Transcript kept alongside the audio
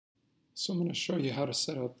So I'm going to show you how to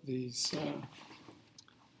set up these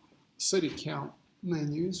city count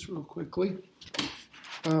menus real quickly.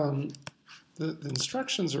 The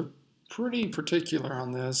instructions are pretty particular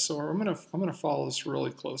on this, so I'm gonna follow this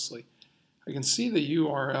really closely. I can see the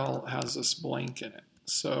URL has this blank in it,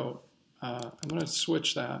 so I'm going to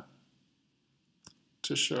switch that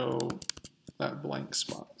to show that blank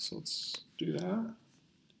spot. So let's do that,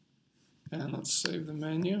 and let's save the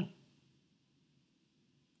menu.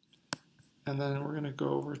 And then we're going to go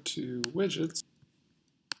over to widgets.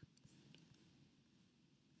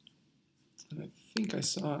 And I think I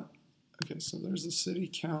saw it. Okay, so there's the city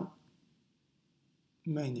count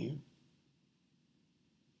menu.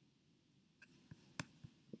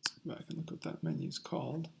 Let's go back and look what that menu is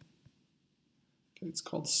called. Okay, it's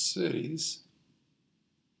called cities.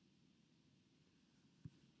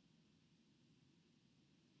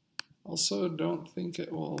 Also, don't think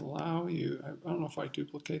it will allow you, I don't know if I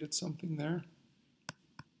duplicated something there,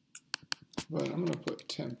 but I'm going to put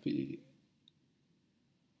Tempe,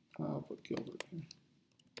 I'll put Gilbert here.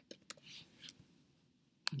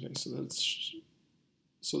 Okay, so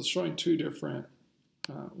it's showing two different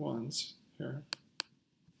ones here.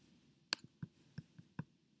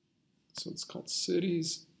 So it's called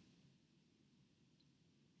cities.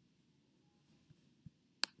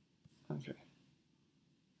 Okay.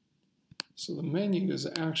 So the menu is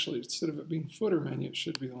actually, instead of it being footer menu, it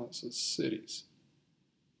should be the one that says cities.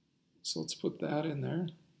 So let's put that in there.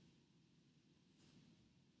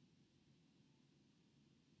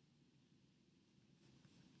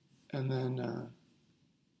 And then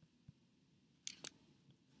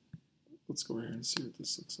let's go over here and see what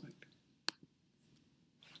this looks like.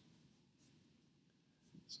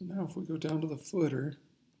 So now if we go down to the footer,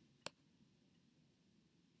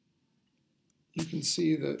 you can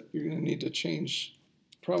see that you're going to need to change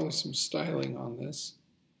probably some styling on this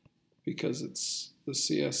because the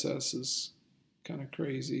CSS is kind of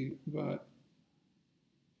crazy, but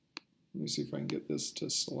let me see if I can get this to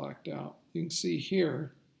select out. You can see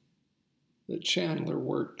here that Chandler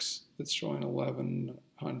works. It's showing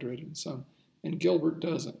 1100 and some, and Gilbert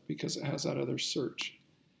doesn't because it has that other search.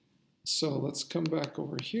 So let's come back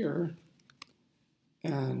over here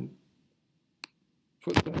and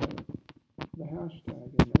put the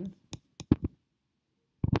hashtag in there.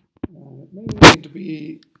 And it may need to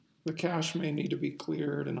be, the cache may need to be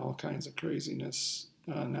cleared and all kinds of craziness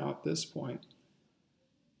now at this point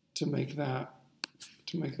to make that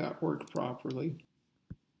work properly.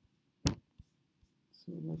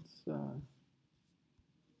 So let's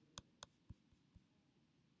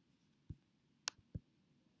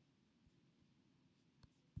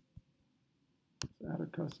add a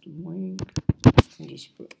custom link. We'll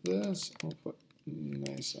just put this, we'll put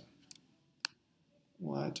Mesa.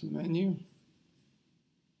 We'll add to menu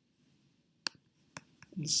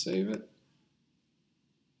and save it.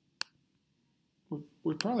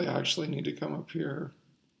 We probably actually need to come up here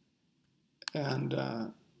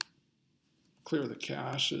and clear the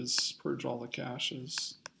caches, purge all the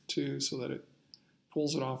caches too, so that it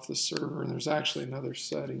pulls it off the server. And there's actually another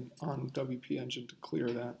setting on WP Engine to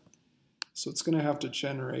clear that. So it's going to have to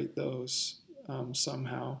generate those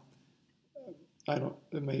somehow.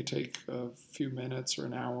 It may take a few minutes or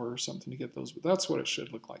an hour or something to get those, but that's what it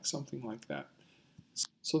should look like, something like that.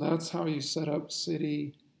 So that's how you set up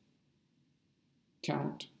city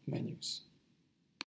count menus.